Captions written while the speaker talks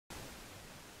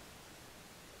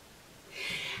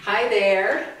Hi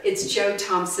there, it's Jo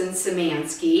Thompson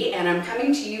Szymanski, and I'm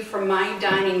coming to you from my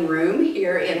dining room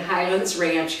here in Highlands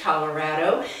Ranch,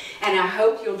 Colorado, and I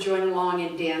hope you'll join along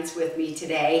and dance with me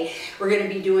today. We're going to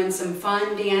be doing some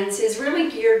fun dances, really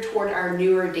geared toward our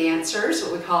newer dancers,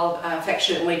 what we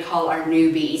affectionately call our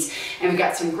newbies. And we've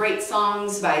got some great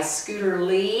songs by Scooter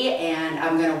Lee, and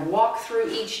I'm going to walk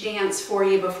through each dance for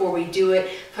you before we do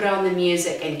it, put on the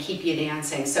music, and keep you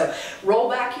dancing. So roll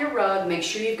back your rug, make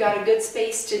sure you've got a good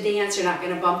space to dance, you're not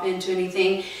going to bump into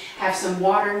anything. Have some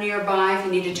water nearby if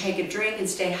you need to take a drink, and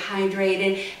stay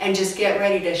hydrated, and just get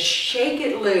ready to shake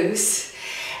it loose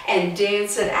and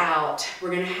dance it out. We're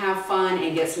going to have fun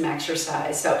and get some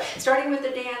exercise. So starting with the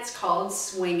dance called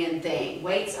Swingin' Thing.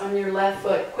 Weights on your left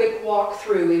foot, quick walk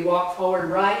through. We walk forward,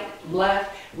 right,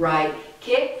 left, right,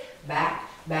 kick, back,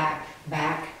 back,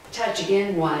 back, touch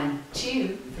again. 1,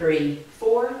 2, 3,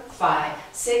 4, 5,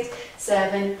 6,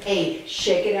 7, 8.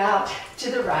 Shake it out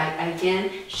to the right. Again,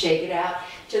 shake it out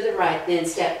to the right. Then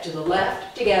step to the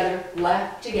left, together,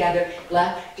 left, together,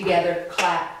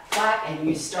 clap, clap, and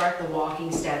you start the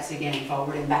walking steps again,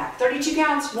 forward and back. 32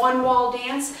 counts, one wall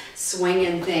dance,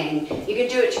 Swingin' Thing. You can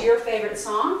do it to your favorite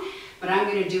song, but I'm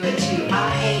going to do it to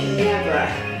I Ain't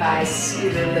Never by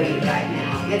Scooter Lee right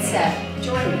now. Get set.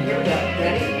 Join me. Here we go.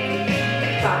 Ready?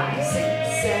 5, 6,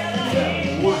 7,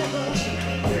 go. 1, 2,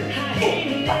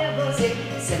 3, 4, 5, 6,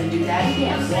 7. Do that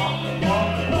again. Walk,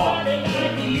 walk, walk.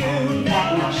 Back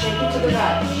now. Shake it to the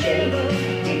right. Shake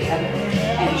it together.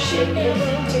 And shake it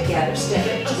together. Step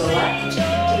it to the left, to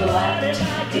the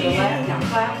left, to the left. Now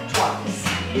clap twice.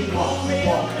 Walk,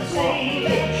 walk, walk.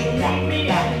 Hitch, back,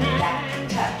 back, back.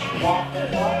 Touch. Walk,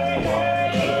 walk, walk.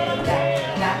 Kick, back,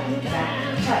 back, back.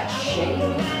 Touch. Shake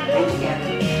and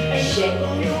together. Shake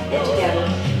and together.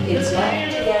 It's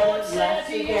left together, left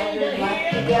together,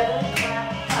 left together. Clap,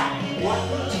 clap. 1,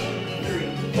 2,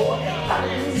 3, 4,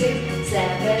 5, 6,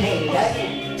 7, 8.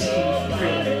 Again. 2, 3,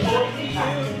 4,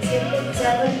 5, 6,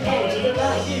 7, 8. To the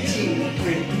right. 2,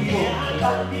 3, 4,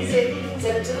 5, 6,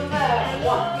 7. To the left.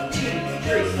 1, 2,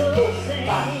 3, 4,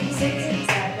 5, 6,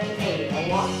 7,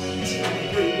 8. 1, 2,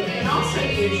 3. You can also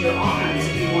use your arms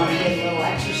if you want to get a little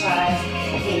exercise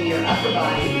in your upper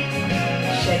body.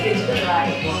 Shake it to the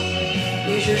right.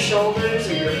 1. Use your shoulders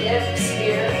or your hips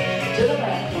here. To the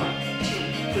left. 1, 2,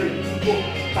 3, 4,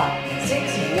 5, 6.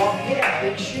 Walk it out.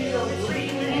 Make sure you're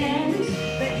breathing in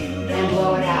and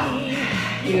blow it out.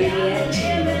 Do it again.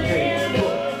 2, 3,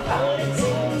 4, 5,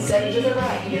 6, 7. To the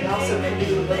right. You can also maybe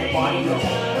do a little body roll.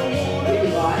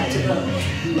 Move on to the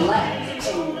left.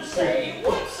 2, 3,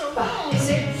 4, 5,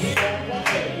 6, 7,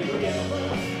 8. Here we go.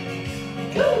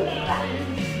 Go back.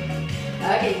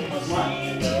 Again. 1,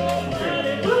 2,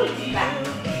 3. Back.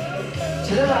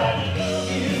 To the right.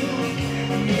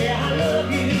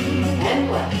 And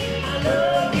left.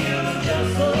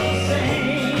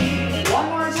 One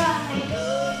more time.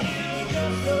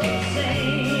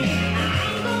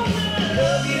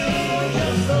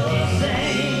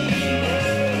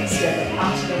 Step it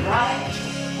out to the right.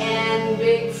 And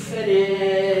big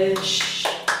finish.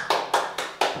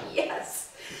 Yes.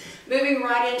 Moving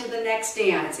right into the next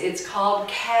dance. It's called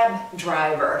Cab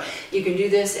Driver. You can do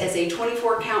this as a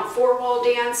 24 count 4-wall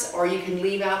dance, or you can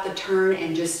leave out the turn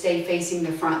and just stay facing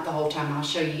the front the whole time. I'll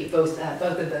show you both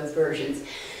of those versions.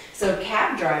 So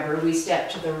Cab Driver, we step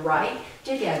to the right,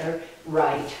 together,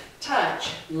 right,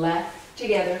 touch, left,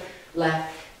 together,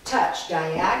 left, touch,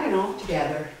 diagonal,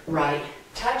 together, right,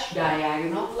 touch,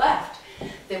 diagonal, left.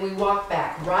 Then we walk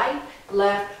back, right,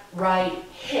 left, right,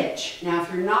 hitch. Now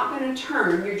if you're not going to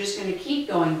turn, you're just going to keep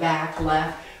going back,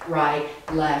 left,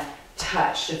 left,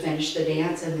 touch to finish the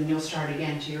dance, and then you'll start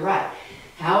again to your right.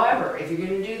 However, if you're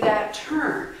going to do that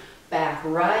turn, back,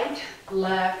 right,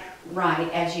 left, right,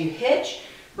 as you hitch,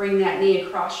 bring that knee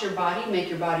across your body, make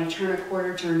your body turn a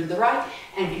quarter turn to the right,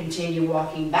 and continue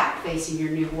walking back facing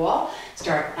your new wall.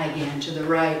 Start again to the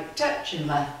right, touch, and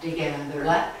left, together,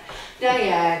 left,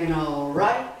 diagonal,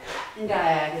 right, and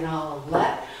diagonal,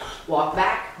 left. Walk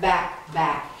back, back,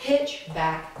 back, hitch,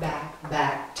 back, back,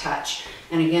 back, touch.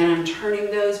 And again, I'm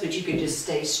turning those, but you can just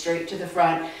stay straight to the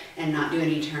front and not do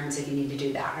any turns if you need to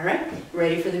do that, all right?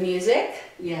 Ready for the music?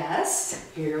 Yes,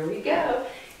 here we go.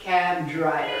 Cab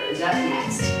Driver is up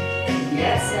next.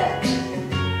 Yes, set.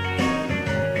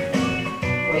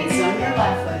 Weights on your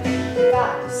left foot.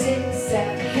 5, 6,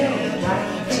 7, go. Right,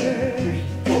 2,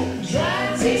 3,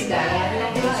 4, 6,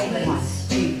 diagonal right. 1,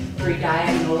 2, 3,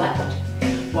 diagonal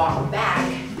left. Walk back.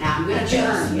 Now I'm going to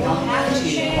turn. You don't have to.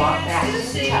 Walk back.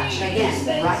 Touch again.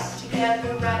 Right,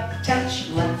 together, right, touch,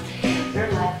 left,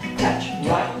 touch,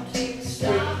 1, 2, 3,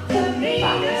 4,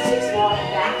 5, 6, walk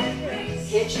back.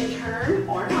 Hitch and turn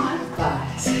or not.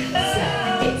 5, 6,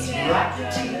 7, 8. right,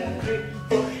 2, 3,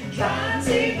 4, 5,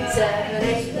 6, 7,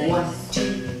 8. 1, 2,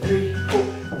 3,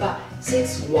 4, 5,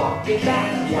 6. Walk it back.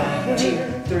 1, 2,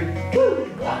 3,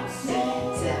 5, 6,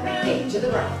 7, 8. To the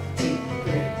right. 2,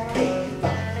 3, 4,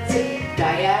 5, 6.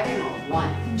 Diagonal.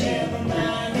 1, 2, 3,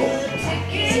 4, 5,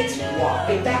 6. Walk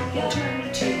it back and turn.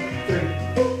 2, 3,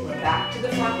 4. We're back to the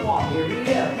front wall. Here we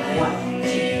go. 1, 2,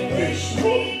 3,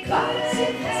 4, 5,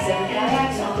 6, 7.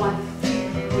 Diagonal. 1, 2,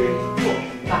 3, 4,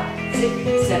 5,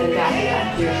 6, 7. Back it up.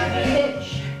 Here's your pitch.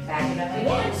 Back it up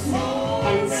again.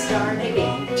 And start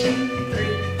again. 2, 3,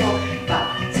 4,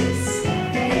 5, 6,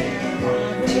 7, 8.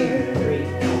 1, 2, 3,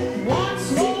 4,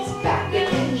 6. Back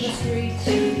again.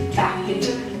 Back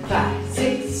into 5,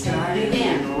 6. Start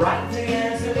again. Right.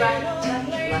 There's the right. Touch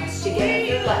left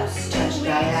together. Left. Touch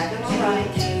diagonal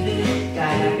right.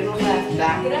 Diagonal left.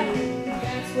 Back it up.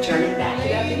 Turn it back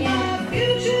it up again.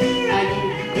 Again.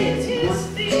 It's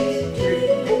 1, 2,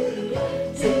 3, 4,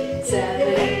 5, 6, 7,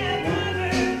 8.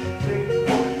 1, 2, 3,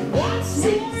 4,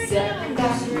 6, 7.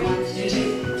 Back. 1,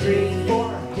 2, 3,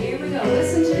 4. Here we go.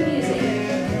 Listen to the music.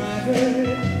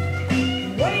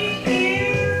 Wait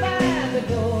here by the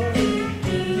door.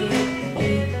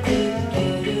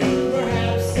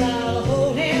 Perhaps I'll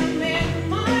hold him in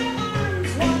my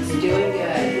arms once more. Doing good.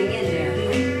 Hang in there.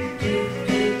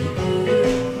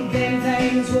 Then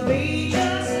things will be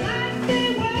just like they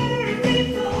were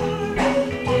before.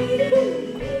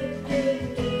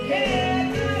 Cab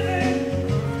driver,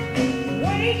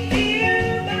 wait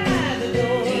here by the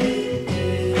door.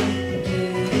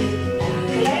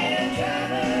 Cab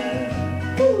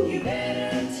driver, you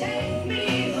better take me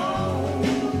home.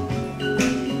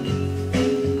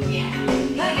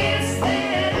 I guess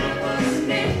that I was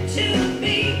meant to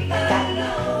be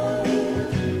alone.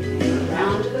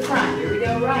 Round to the front. Here we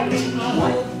go. Right. 1,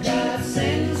 God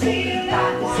sends me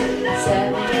 5, 6,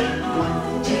 7, 8.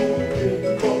 1, 2,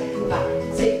 3, 4,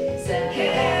 5, 6, 7, 8.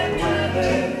 1,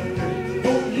 2, 3,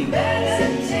 4, you better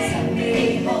 6, take 7, me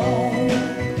 8. home.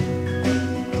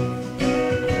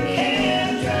 Cab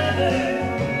driver,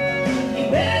 you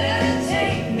better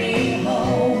take me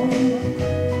home.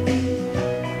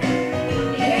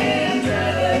 Cab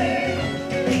driver,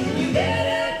 you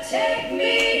better take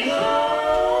me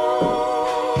home.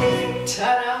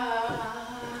 Ta-da!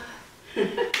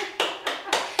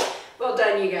 Well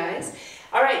done, you guys.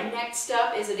 All right, next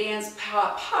up is a dance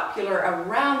popular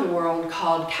around the world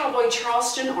called Cowboy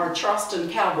Charleston or Charleston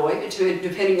Cowboy,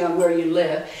 depending on where you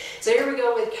live. So here we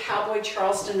go with Cowboy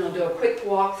Charleston. We'll do a quick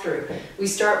walkthrough. We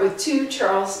start with 2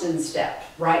 Charleston steps.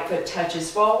 Right foot touches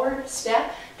forward,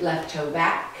 step, left toe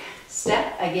back,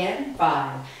 step again,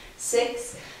 5,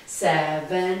 6,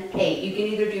 7, 8. You can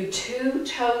either do 2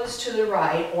 toes to the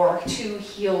right or 2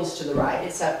 heels to the right.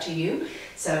 It's up to you.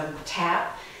 So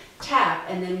tap, tap,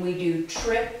 and then we do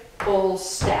triple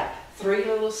step. 3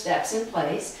 little steps in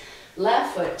place.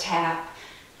 Left foot tap,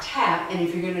 tap, and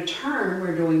if you're going to turn,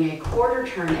 we're doing a quarter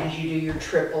turn as you do your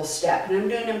triple step. And I'm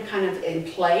doing them kind of in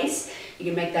place. You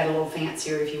can make that a little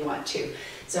fancier if you want to.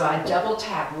 So I double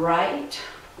tap right,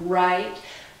 right,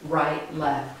 right,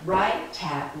 left, right,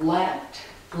 tap, left,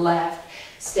 left,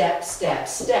 step, step,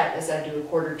 step as I do a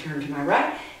quarter turn to my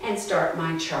right and start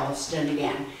my Charleston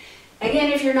again.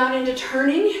 Again, if you're not into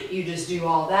turning, you just do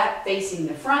all that facing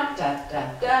the front, da,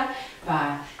 da, da,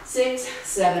 5, 6,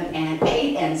 7, and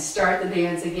 8, and start the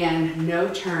dance again. No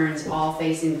turns, all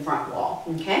facing the front wall,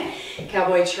 okay?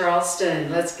 Cowboy Charleston,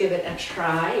 let's give it a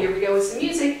try. Here we go with some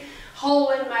music.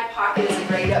 Hole in My Pocket is a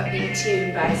great upbeat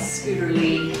tune by Scooter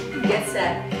Lee. Get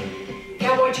set.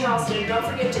 Cowboy Charleston, don't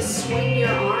forget to swing your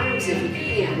arms if you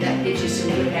can. That gets you some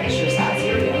good exercise.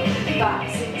 Here we go. 5,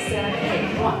 6, 7,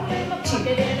 8. 1, 2,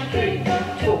 3,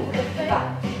 4,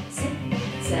 5, 6,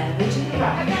 7 to the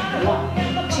right. 1,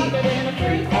 2,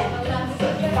 3, and the left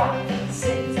foot. 5,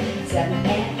 6, 7, and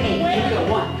 8. Here we go.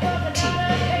 1, 2,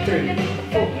 3,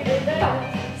 4,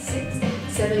 5,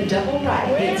 6, 7. Double right.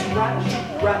 It's right,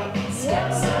 right,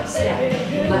 step, step, step.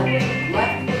 Left,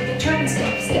 left with the turn,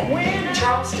 step, step.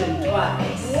 Charleston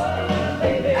twice.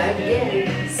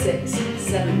 Again, 6,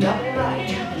 7, double right.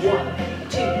 1,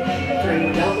 2,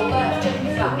 3, double left.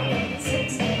 5,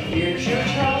 6. Here's your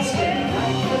Charleston.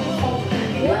 Right foot forward,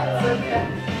 left foot back.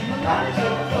 Right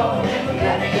foot forward,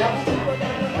 left double tap.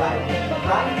 Right,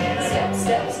 right, step,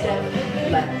 step, step.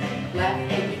 Left, left,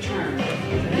 and you turn.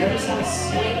 Notice I'm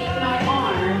swinging my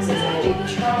arms as I do the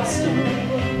Charleston.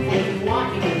 And if you want,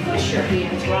 you can push your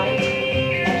hands right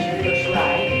as you push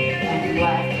right, and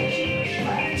left as you push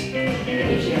left. It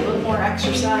gives you a little more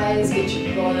exercise, gets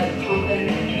your blood pumping,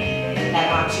 that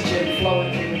oxygen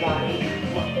flowing through your body.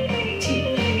 1, 2,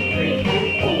 3,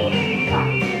 and 4,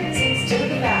 5, 6 to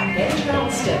the back, and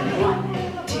Charleston.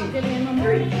 1, 2,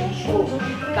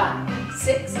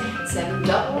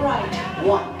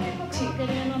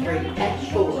 3 and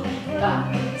 4,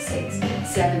 5, 6,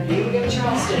 7. Here we go,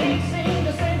 Charleston.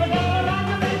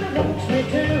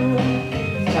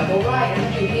 Double right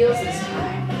on 2 heels this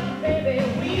time.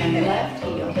 And left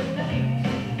heel.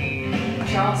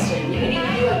 Charleston, you can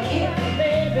even do a kick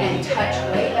and touch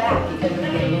way back if you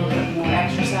want to get a little bit more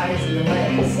exercise in the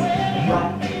legs.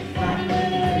 Right,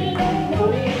 3,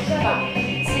 4, 5,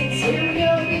 6. Here we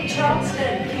go, big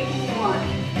Charleston. Kick 1,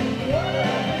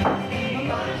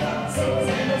 5, 6,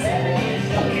 7, 8.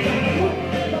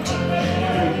 1, 2,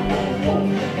 3, 4,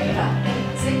 5,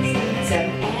 6,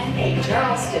 7, and 8.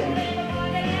 Charleston.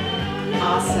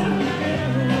 Awesome.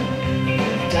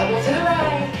 Double to the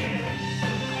right.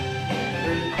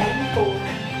 3 and 4,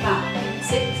 5,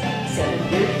 6, 7.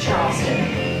 Here to Charleston.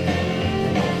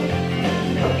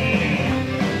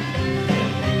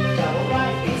 Double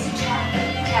right. It's tap,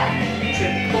 tap,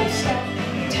 triple step,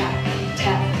 tap,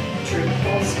 tap,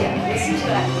 triple step. Listen to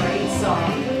that great song.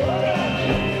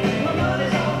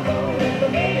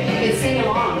 You can sing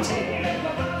along too.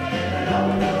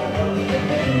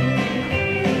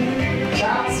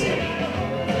 Charleston.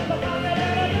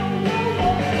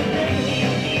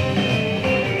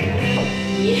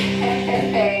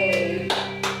 Yay!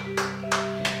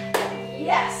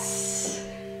 Yes!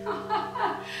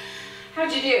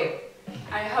 How'd you do?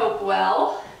 I hope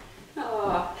well.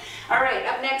 Oh. All right,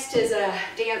 up next is a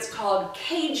dance called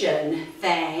Cajun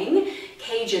Thang.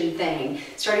 Cajun Thang.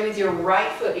 Starting with your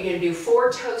right foot, you're going to do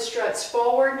 4 toe struts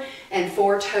forward and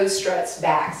 4 toe struts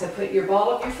back. So put your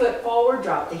ball of your foot forward,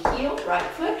 drop the heel, right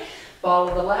foot. Ball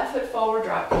of the left foot forward,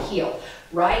 drop the heel.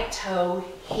 Right toe,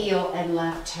 heel, and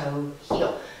left toe,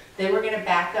 heel. Then we're going to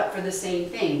back up for the same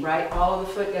thing. Right ball of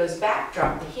the foot goes back,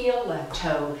 drop the heel, left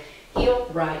toe, heel,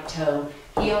 right toe,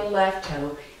 heel, left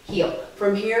toe, heel.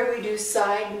 From here we do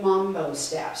side mambo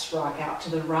steps. Rock out to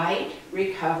the right,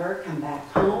 recover, come back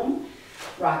home.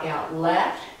 Rock out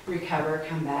left, recover,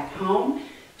 come back home.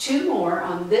 2 more.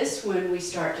 On this one we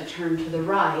start to turn to the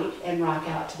right and rock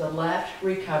out to the left,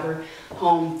 recover,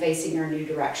 home, facing our new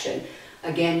direction.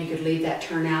 Again, you could leave that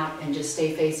turn out and just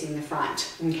stay facing the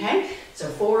front, okay? So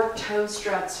 4 toe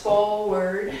struts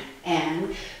forward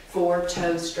and 4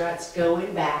 toe struts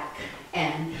going back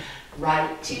and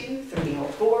right 2, 3,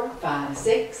 hold 4, 5,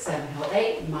 6, 7, hold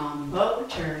 8, mambo,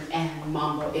 turn and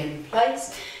mambo in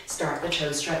place. Start the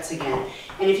toe struts again.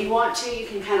 And if you want to, you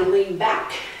can kind of lean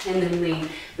back and then move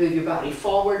your body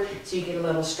forward so you get a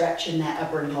little stretch in that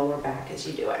upper and lower back as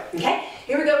you do it, okay?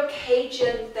 Here we go,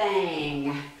 Cajun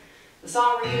Thang. The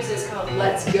song we use is called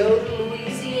Let's Go to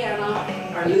Louisiana,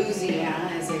 or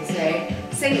Louisiana as they say.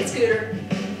 Sing it, Scooter.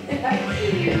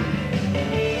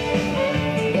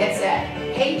 It's that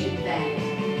Cajun Thang.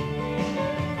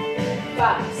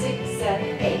 5, 6,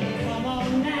 7, 8.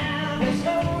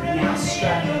 Now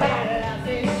strut back.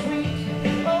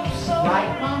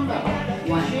 Right mambo.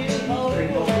 1, 2, 3,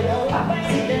 4,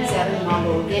 5, 6, 7.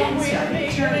 Mambo again. Start to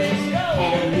turn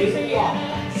and move walk.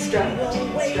 Strut,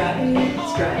 strut,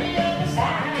 strut.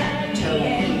 Back, toe,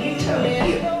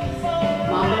 heel.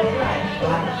 Mambo right,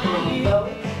 right mambo,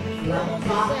 left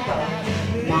mambo.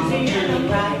 Mambo turning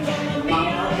right,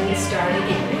 mambo and start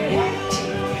again. 1,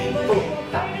 2, 4,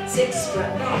 5, 6,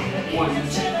 strut back. 1,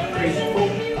 2, 3, 4,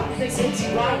 5, 6.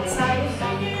 Right side,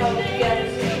 mambo together,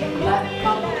 left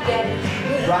mambo together,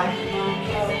 right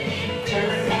mambo, turn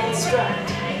and strut.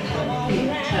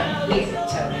 Heel,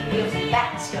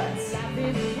 back struts.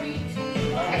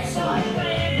 Excellent.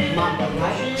 Mambo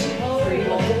right, 2, 3,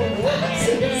 4, 5,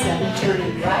 6, 7,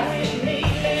 turning right.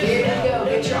 Here you go,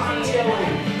 get your arms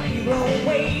going.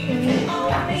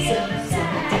 5, 6,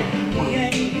 7, 1,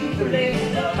 2, 3,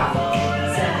 5,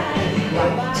 7,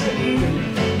 right, 2,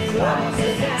 3, 5,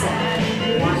 6,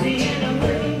 7, 1, 2,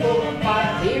 3, 4,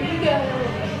 5. Here we go.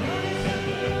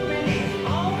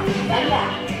 And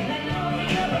back.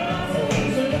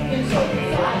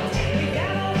 Right.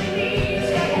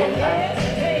 And left.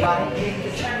 Right, take the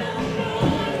turn,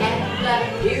 and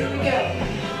left, here we go.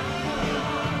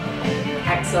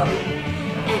 Excellent,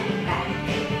 and back,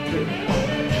 3,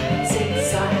 6,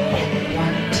 side,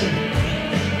 1, 2,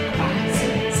 5,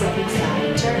 6, 7,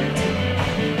 side, turn,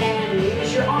 and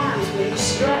use your arms when you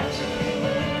strut.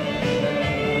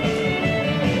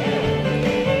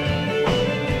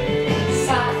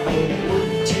 Side,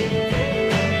 1, 2,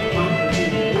 1, 2,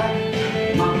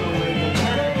 left, mambo with the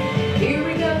turn. Here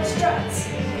we go, struts.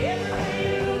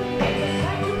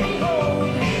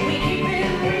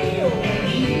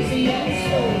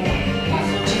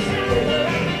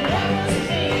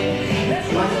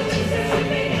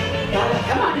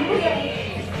 Come on, here we go.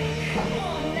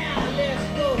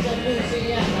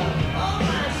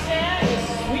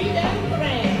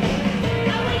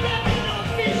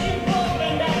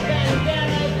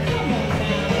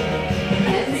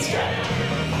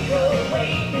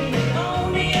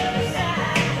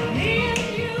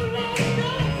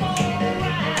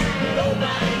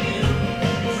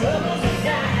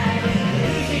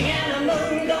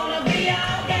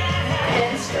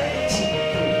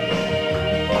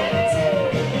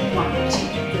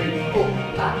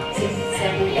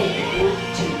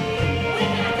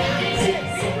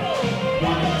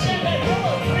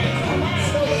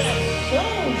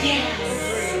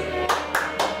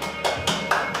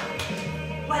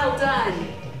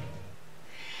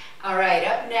 All right,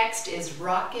 up next is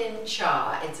Rockin'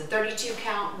 Cha. It's a 32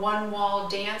 count, one wall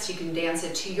dance. You can dance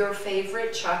it to your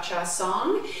favorite cha-cha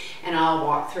song, and I'll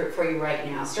walk through it for you right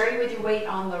now. Starting with your weight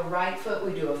on the right foot,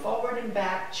 we do a forward and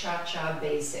back cha-cha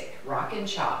basic. Rockin'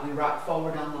 Cha. We rock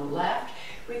forward on the left,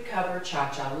 recover,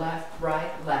 cha-cha, left, right,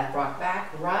 rock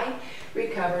back, right,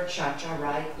 recover, cha-cha,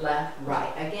 right, left,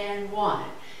 right. Again, 1,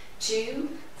 2,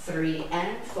 3,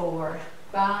 and 4,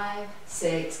 5,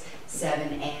 6,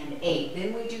 7, and 8.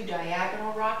 Then we do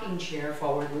diagonal rocking chair,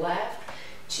 forward left,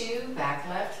 2, back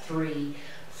left, 3,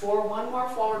 4, one more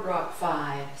forward rock,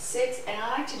 5, 6, and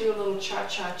I like to do a little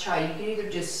cha-cha-cha. You can either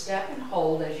just step and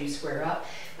hold as you square up,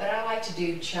 but I like to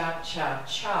do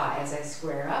cha-cha-cha as I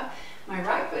square up. My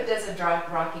right foot does a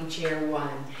drop rocking chair, 1,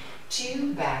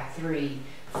 2, back, 3,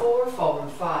 4,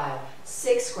 forward, 5,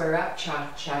 6, square up,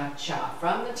 cha-cha-cha.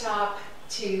 From the top,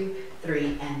 2,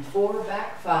 3, and 4,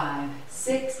 back, 5,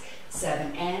 6,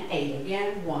 7, and 8.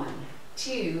 Again, 1,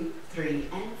 2, 3,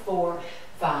 and 4,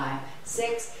 5,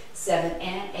 6, 7,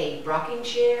 and 8. Rocking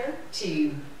chair,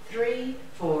 2, 3,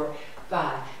 4,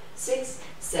 5, 6,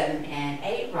 7, and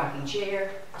 8. Rocking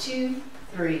chair, 2,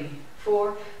 3,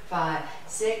 4, 5,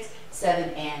 6, 7,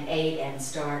 and 8, and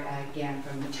start again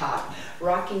from the top.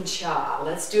 Rockin' Cha.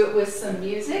 Let's do it with some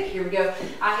music. Here we go.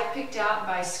 I have picked out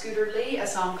by Scooter Lee a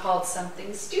song called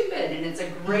Something Stupid, and it's a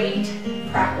great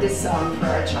practice song for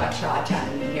our cha-cha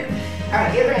time here. All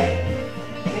right, get ready.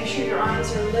 Make sure your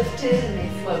arms are lifted and they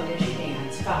float as you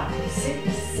dance. 5,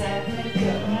 6, 7, and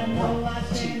go. 1,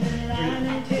 2, 3,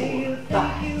 and 4,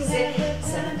 5, 6,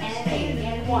 7, and 8.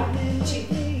 Again, 1, 2,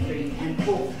 3, and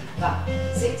 4,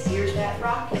 5, 6. Here's that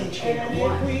rocking chair.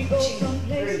 1, 2,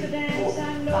 3, 4,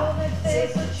 5,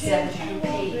 6, 7, and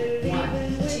 8. 1,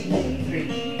 2,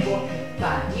 3, 4,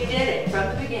 5. You did it from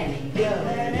the beginning. Go.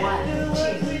 1,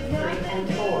 2, 3, and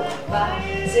 4,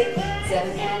 5, 6,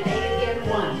 7, and 8. Again.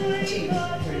 1, 2,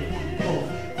 3, and 4,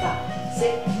 5,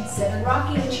 6, 7.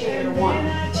 Rocking chair. 1,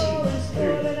 2,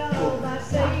 3, 4, 5,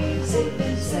 6,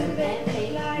 7, and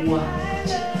 8. 1,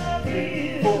 2,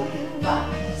 3, 4,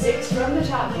 5, 6. From the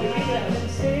top. Here we go.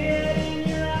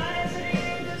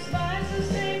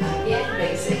 Again,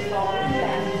 basic forward and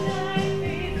back.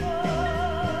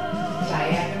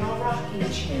 Diagonal rocking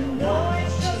chair. 1, 2,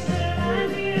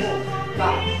 3, 4,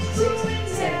 5, 6,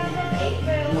 7, and 8.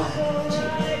 1, 2,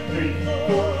 3,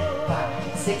 4,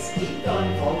 5, 6. Keep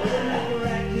going forward and back.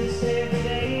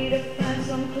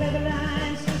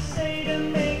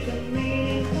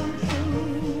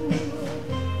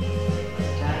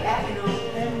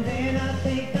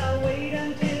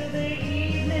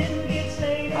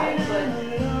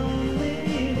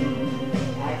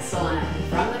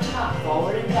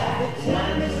 Forward and back.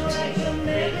 1, 2,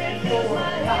 3, and 4, 5,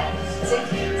 6,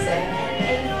 7, and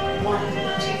 8. 1,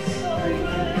 2, 3,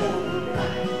 and 4,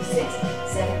 5, 6,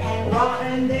 7, and rock.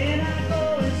 And then I go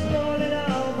and explode it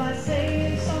all by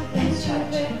saying something. And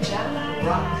cha-cha-cha,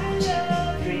 rock.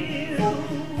 2, 3, 4,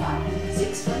 5,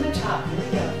 6 from the top. Here we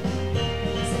go.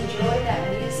 Let's enjoy that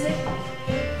music.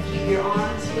 Keep your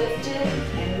arms lifted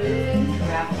and moving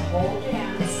throughout the whole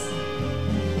dance.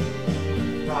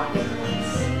 Rock it.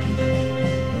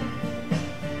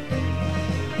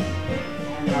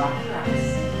 Rock across.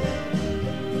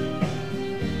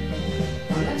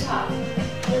 From the top.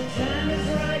 The time is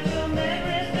right, your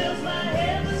memory fills my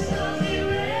head with songs you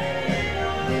read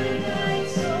on a night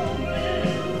so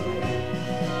blue.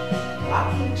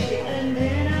 Rocking chair. And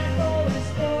then I go and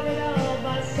explode it all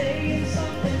by saying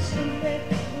something stupid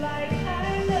like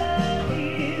I love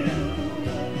you.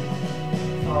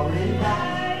 Forward and back.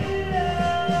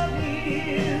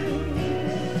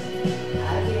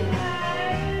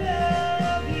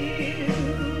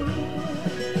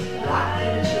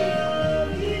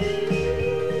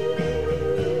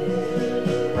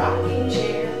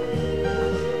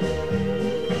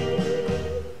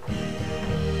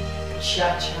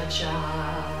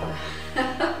 Cha-cha-cha.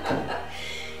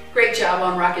 Great job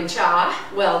on Rockin' Cha.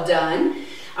 Well done.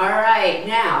 All right,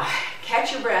 now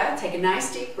catch your breath. Take a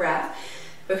nice deep breath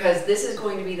because this is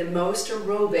going to be the most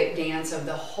aerobic dance of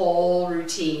the whole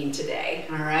routine today.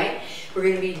 All right, we're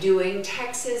going to be doing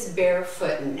Texas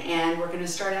barefooting, and we're going to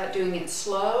start out doing it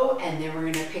slow, and then we're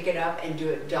going to pick it up and do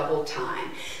it double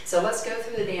time. So let's go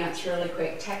through the dance really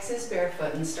quick. Texas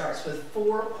barefooting starts with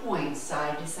 4 points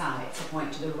side to side. So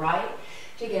point to the right,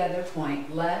 together,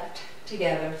 point left,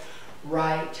 together,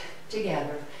 right,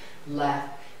 together,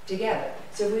 left, together.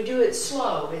 So if we do it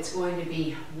slow, it's going to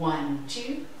be 1,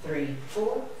 2, 3,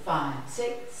 4, 5,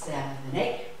 6, 7,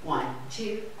 8. 1,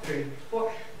 2, 3,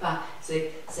 4, 5,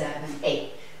 6, 7,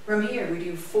 8. From here, we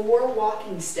do 4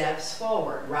 walking steps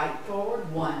forward. Right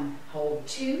forward, 1, hold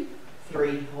 2,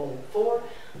 3, hold 4,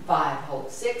 5, hold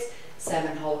 6,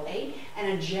 7, hold 8, and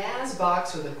a jazz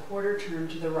box with a quarter turn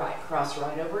to the right. Cross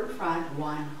right over in front,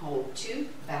 1, hold 2,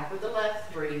 back with the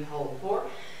left, 3, hold 4,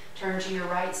 turn to your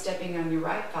right, stepping on your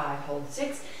right, 5, hold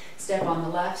 6, step on the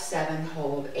left, 7,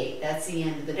 hold 8. That's the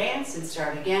end of the dance, and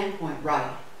start again, point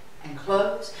right and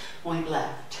close, point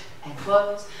left and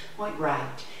close, point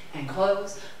right and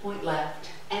close, point left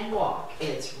and walk.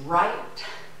 It's right,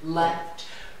 left,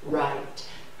 right,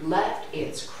 left.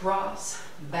 It's cross,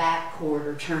 back,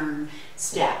 quarter turn,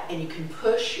 step. And you can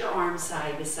push your arms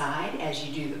side to side as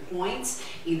you do the points,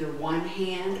 either one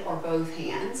hand or both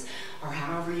hands, or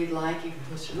however you'd like. You can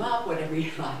push them up, whatever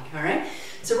you'd like, all right?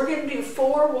 So we're gonna do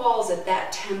 4 walls at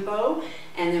that tempo,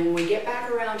 and then when we get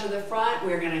back around to the front,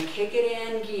 we're gonna kick it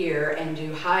in gear and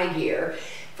do high gear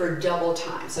for double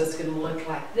time. So it's gonna look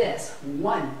like this.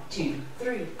 1, 2,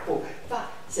 3, 4, 5,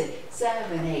 6,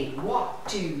 7, 8. Walk,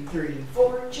 2, 3,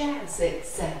 4, jazz, 6,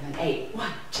 7, 8.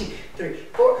 1, 2, 3,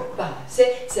 4, 5,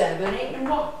 6, 7, 8. And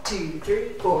walk, 2,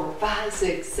 3, 4, 5,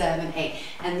 6, 7, 8.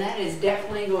 And that is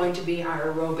definitely going to be our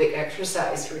aerobic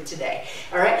exercise for today.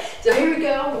 All right, so here we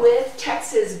go with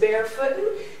Texas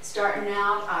barefooting, starting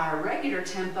out our regular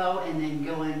tempo and then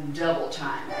going double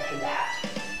time after that.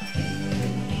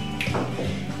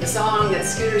 The song that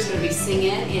Scooter's going to be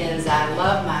singing is I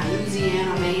Love My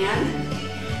Louisiana Man.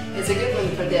 It's a good one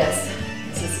for this.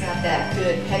 It's got that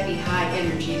good, peppy, high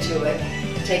energy to it.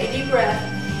 Take a deep breath.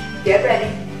 Get ready.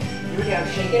 Here we go.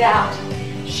 Shake it out.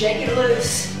 Shake it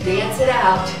loose. Dance it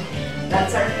out.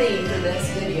 That's our theme for this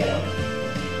video.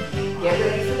 Get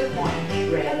ready for the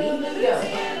point. Ready, go.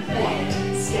 Point,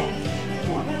 step,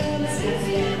 point, step,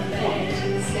 point,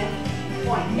 step,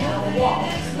 point. Now walk.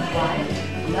 Right,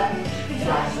 left,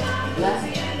 right, left,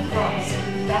 cross,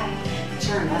 back,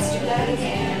 turn. Let's do that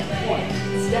again. Point,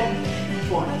 step,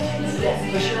 point, step.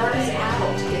 Push your arms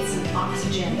out to get some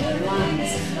oxygen in your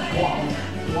lungs. Walk,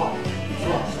 walk,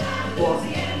 walk, walk,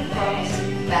 cross,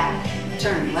 back,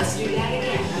 turn. Let's do that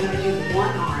again. I'm going to do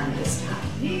one arm this time.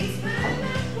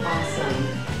 Awesome.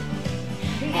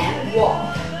 And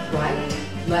walk.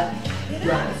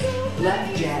 Right,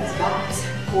 left, jazz box,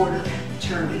 quarter,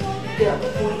 turn, go,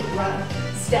 point, right,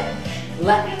 step,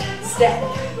 left, step,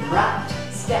 right,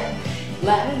 step,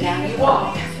 left. Now you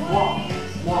walk, walk,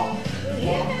 walk,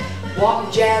 walk,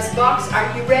 walk, jazz box.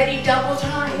 Are you ready? Double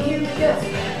time. Here we go.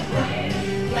 Right,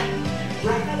 left,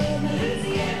 right,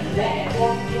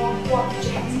 walk, walk, walk,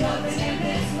 jazz box.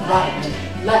 Right,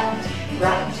 left,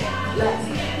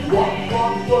 walk,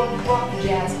 walk, walk, walk,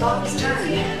 jazz box. Turn.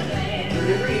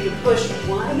 Remember, you can push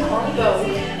one or both.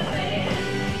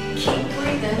 Keep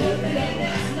breathing.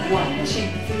 1, 2,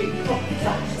 3, 4,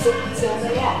 5, 6,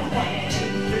 7, 8. 1, 2,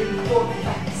 3, 4,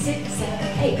 5, 6,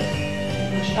 7, 8.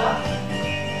 Push up.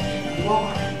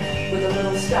 Walk with a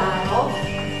little style.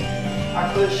 Or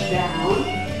push down.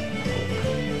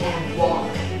 And walk.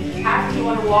 After you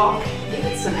want to walk, give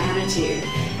it some attitude.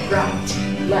 Right,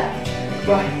 left,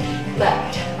 right,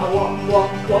 left. A walk,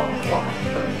 walk, walk, walk.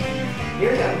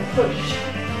 Here we go. Push.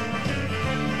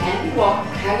 And walk.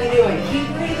 How you doing? Keep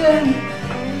breathing.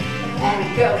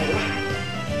 And go.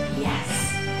 Yes.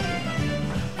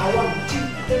 1, 2,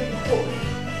 3, 4.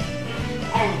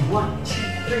 And 1, 2,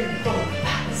 3, 4,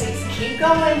 5, 6. Keep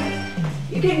going.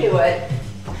 You can do it.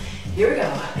 Here we go.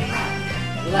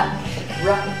 Left,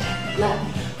 right, left.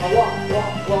 A walk,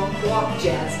 walk, walk, walk.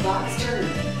 Jazz box turn.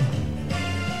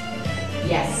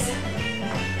 Yes.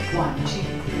 1, 2,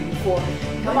 3, 4.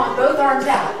 Come on, both arms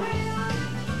out.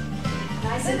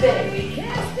 Nice and big. You can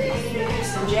do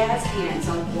some jazz hands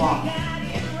on the walk.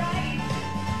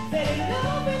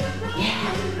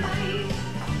 Yeah.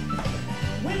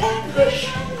 And push.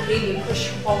 Maybe push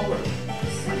forward.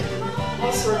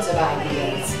 All sorts of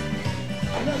ideas.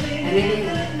 And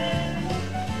again.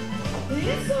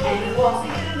 And walk.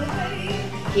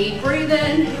 Keep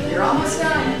breathing. You're almost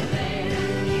done.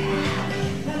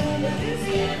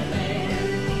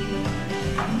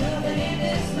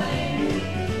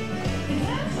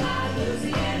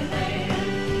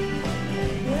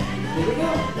 Here we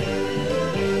go.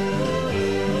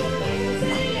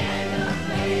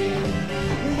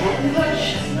 And push.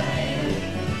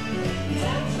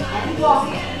 And walk.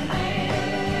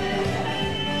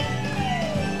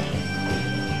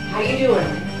 How you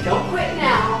doing? Don't quit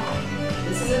now.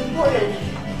 This is important.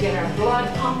 Get our blood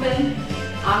pumping,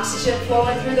 oxygen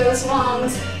flowing through those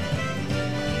lungs.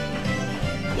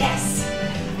 Yes.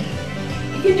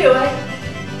 You can do it.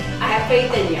 I have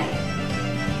faith in you.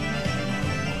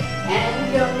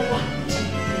 And go 1, 2,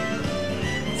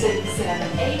 3, 6,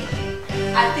 7, 8.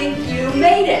 I think you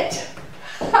made it.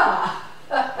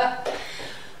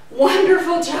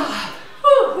 Wonderful job.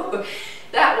 Whew. Whew,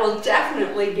 that will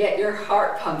definitely get your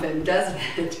heart pumping, doesn't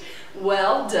it?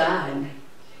 Well done.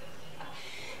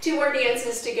 2 more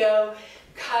dances to go.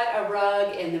 Cut a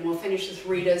rug, and then we'll finish with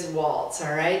Rita's waltz,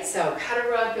 all right? So cut a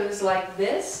rug goes like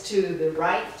this, to the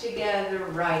right together,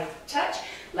 right touch,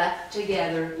 left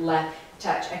together, left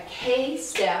touch. A K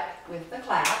step with the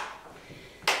clap.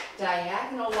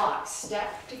 Diagonal lock,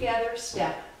 step together,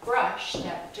 step, brush,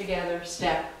 step together,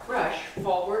 step, brush,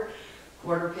 forward,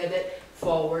 quarter pivot,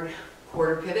 forward,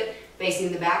 quarter pivot.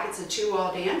 Facing the back, it's a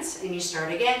 2-wall dance, and you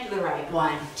start again to the right.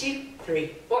 1, 2, 3,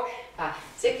 4, 5,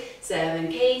 6, 7,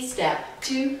 K step,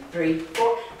 2, 3,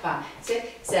 4, 5, 6,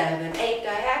 7, 8,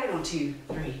 diagonal, 2,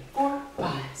 3, 4,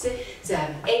 5, 6,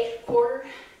 7, 8, quarter,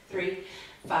 3,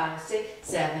 5, 6,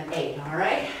 7, 8, all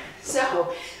right?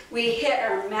 So we hit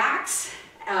our max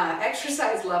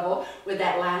exercise level with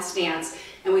that last dance,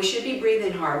 and we should be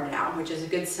breathing hard now, which is a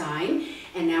good sign.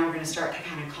 And now we're going to start to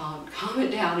kind of calm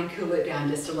it down and cool it down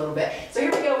just a little bit. So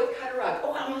here we go with Cut a Rug.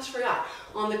 Oh, I almost forgot.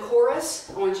 On the chorus,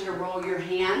 I want you to roll your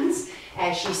hands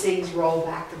as she sings Roll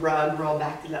Back the Rug, Roll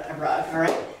Back the Rug, all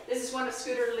right? This is one of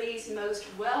Scooter Lee's most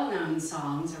well-known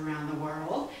songs around the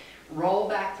world. Roll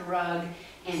back the rug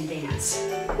and dance,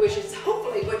 which is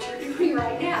hopefully what you're doing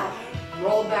right now.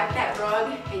 Roll back that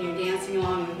rug and you're dancing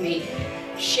along with me.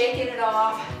 Shaking it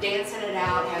off, dancing it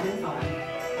out, having fun.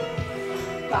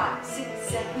 5, 6,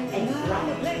 7, 8, right.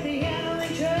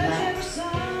 Left.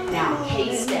 Now,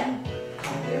 K-step.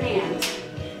 Clap your hands.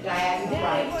 Diagonal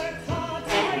right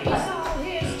and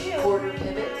left. Quarter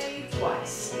pivot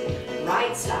twice.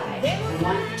 Right side.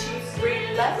 1, 2,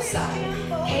 3, left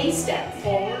side. K-step.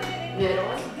 Forward,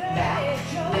 middle, back,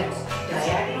 middle.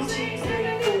 Diagonal 2,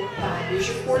 3, 4, 5. Here's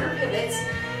your quarter pivots.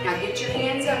 Now get your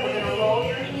hands up. We're going to roll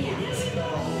your hands.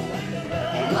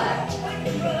 And left.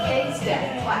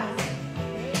 K-step. Clap.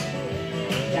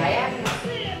 Diagonal.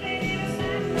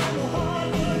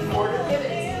 Quarter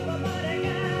pivots.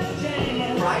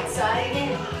 Right side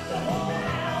again.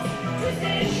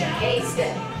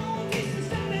 K-step.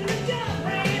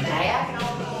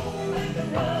 Diagonal.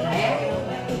 Diagonal.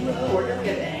 Quarter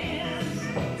pivot.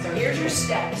 So here's your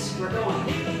steps. We're going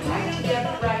right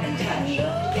together, right and touch.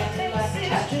 Together, left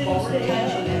touch. Forward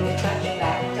touch, middle touch,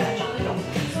 back touch, middle.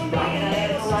 Right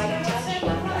diagonal, right touch.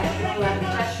 Left diagonal, left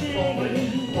touch. Forward,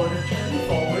 quarter turn,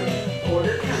 forward,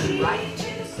 quarter turn. Right, 2,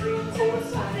 3, 4,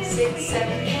 5, 6,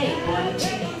 7, 8. 1, 2,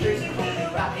 3, 4,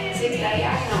 5, 6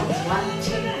 diagonals. 1,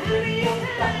 2, 3, 4,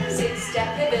 5, 6 step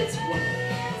pivots. 1,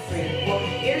 3, 4.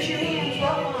 Here's your hands.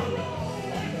 Roll on.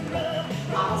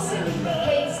 Awesome.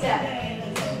 K-step.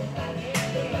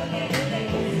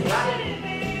 Right.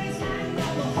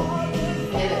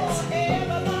 Pivots.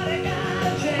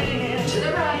 To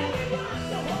the right.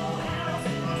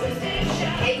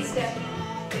 K-step.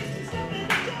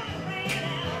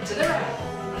 To the right.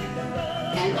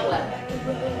 And the left.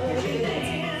 Here's your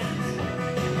dance.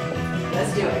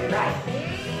 Let's do it. Right.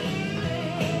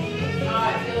 Oh,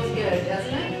 it feels good,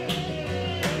 doesn't it?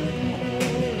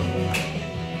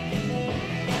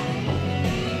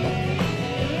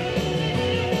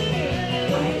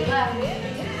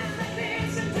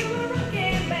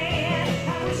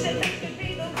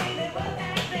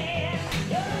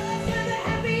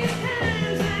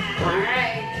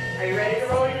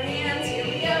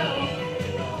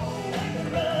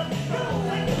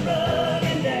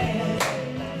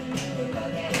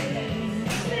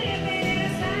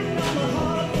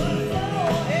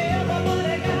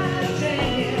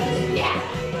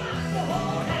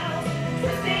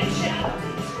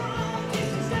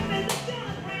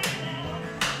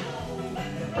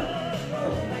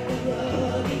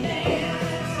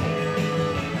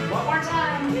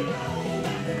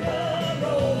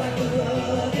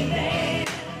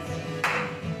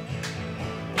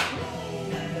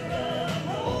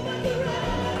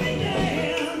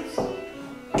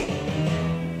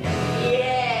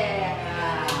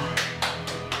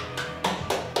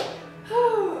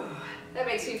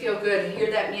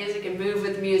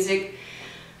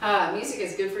 Music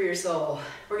is good for your soul.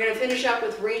 We're going to finish up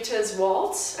with Rita's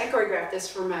waltz. I choreographed this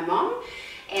for my mom,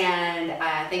 and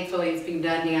thankfully it's being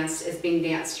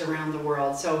danced around the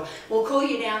world. So we'll cool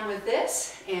you down with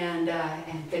this and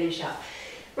finish up.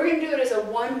 We're going to do it as a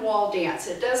one-wall dance.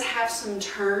 It does have some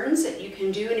turns that you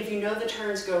can do, and if you know the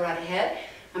turns, go right ahead.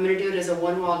 I'm going to do it as a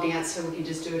one-wall dance so we can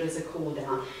just do it as a cool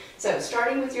down. So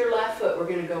starting with your left foot, we're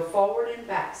going to go forward and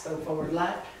back. So forward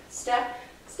left, step,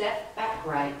 step, back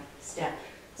right, step,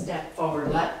 step,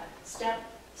 forward left, step,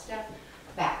 step,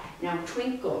 back. Now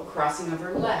twinkle, crossing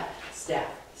over left, step,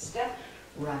 step,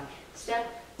 right,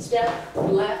 step, step,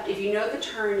 left. If you know the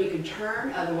turn, you can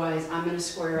turn. Otherwise, I'm going to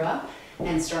square up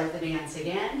and start the dance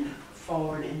again.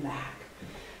 forward and back.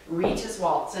 Rita's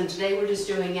waltz, and today we're just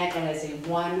doing it as a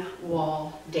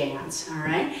one-wall dance, all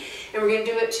right? And we're going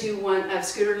to do it to one of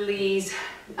Scooter Lee's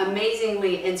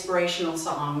amazingly inspirational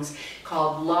songs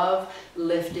called Love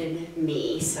Lifted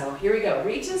Me. So here we go,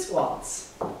 Rita's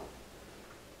waltz.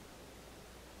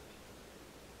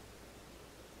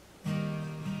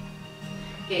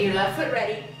 Get your left foot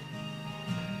ready.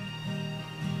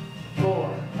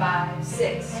 4, 5,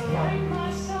 6, and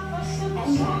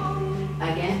back.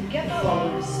 Again,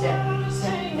 forward, step,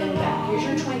 step, and back. Here's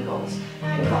your twinkles.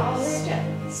 Cross, step,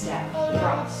 step,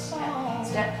 cross, step,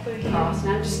 step, cross.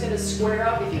 Now I'm just going to square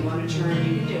up. If you want to turn,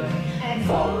 you can do it.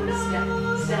 Forward, step,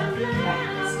 step,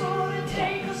 back, step,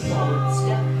 step, forward,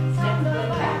 step, step,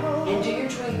 back. And do your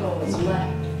twinkles.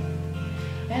 Left,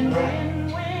 right,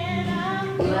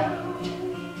 left,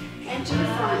 and to the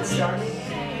front. Starting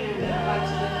and I like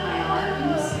to lift my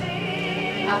arms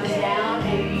up and down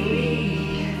and breathe.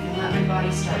 Let my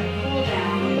body start to cool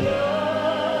down.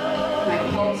 My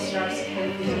pulse starts to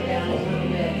kind of cool down a little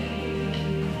bit.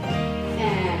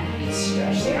 And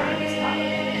stretch the arms up.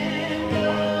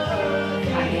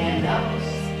 Again, up.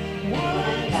 And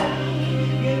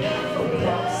back.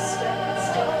 Cross, step,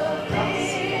 step, cross,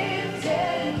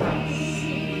 step, cross,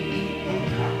 and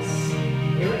cross.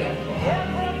 Here we go.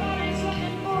 Everybody's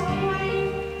looking for a way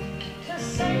to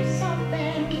say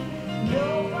something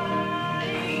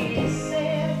nobody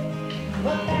said,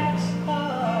 but that's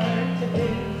hard to do.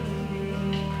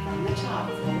 From the top,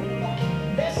 forward back.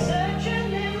 They're searching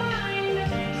their mind,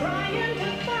 trying to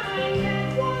find that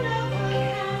one of a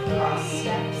kind. Cross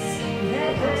steps.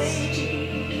 That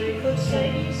they could say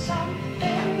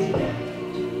something new.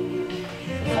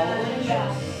 Forward and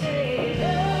back. Say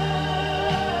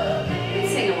love You can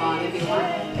sing along if you want.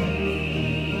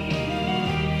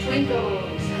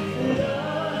 Twinkles.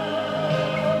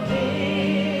 love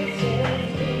is in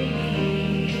me.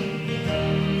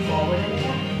 Forward and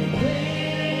back. When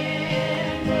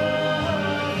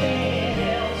nothing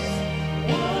else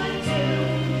would do,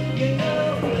 you know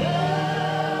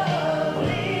love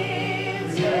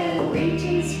lives in Good.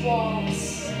 Rita's waltz.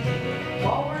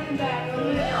 Forward and back.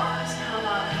 Let your arms come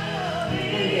up.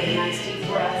 And get a nice deep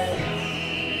breath.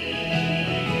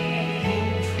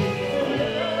 And twinkle.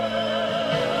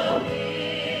 love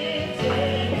lives in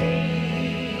me.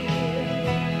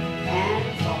 And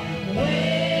forward.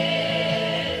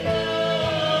 When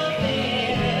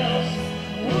nothing else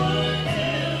would do,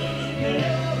 you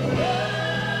know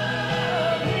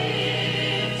love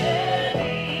lives in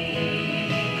me.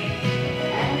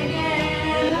 And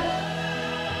again.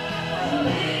 Love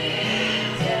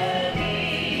lives in me.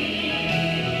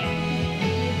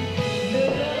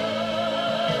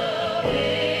 Love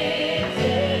lives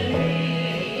in me.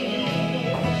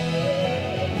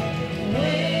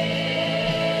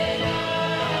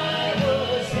 When I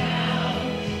was down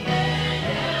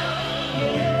and out, you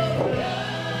know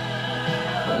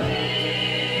love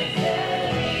lives in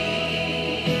me.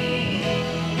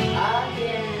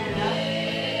 Again.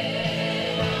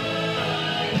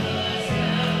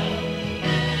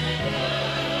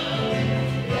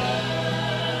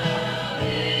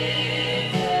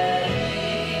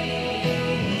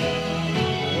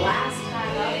 Last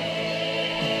time up.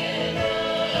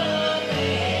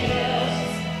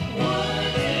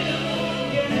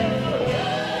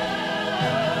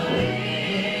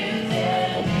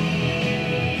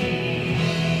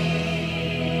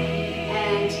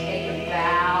 And take a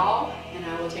bow, and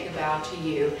I will take a bow to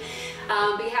you.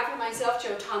 On behalf of myself,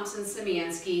 Jo Thompson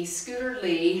Szymanski, Scooter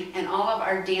Lee, and all of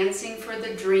our Dancing for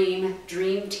the Dream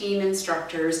Team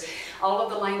instructors, all of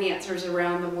the line dancers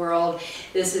around the world,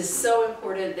 this is so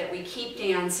important that we keep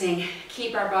dancing,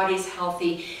 keep our bodies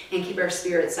healthy, and keep our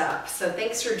spirits up. So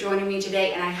thanks for joining me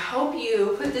today, and I hope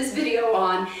you put this video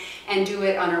on and do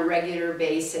it on a regular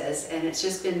basis. And it's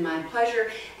just been my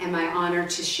pleasure and my honor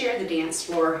to share the dance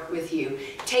floor with you.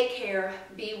 Take care,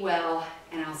 be well,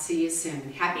 and I'll see you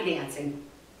soon. Happy dancing.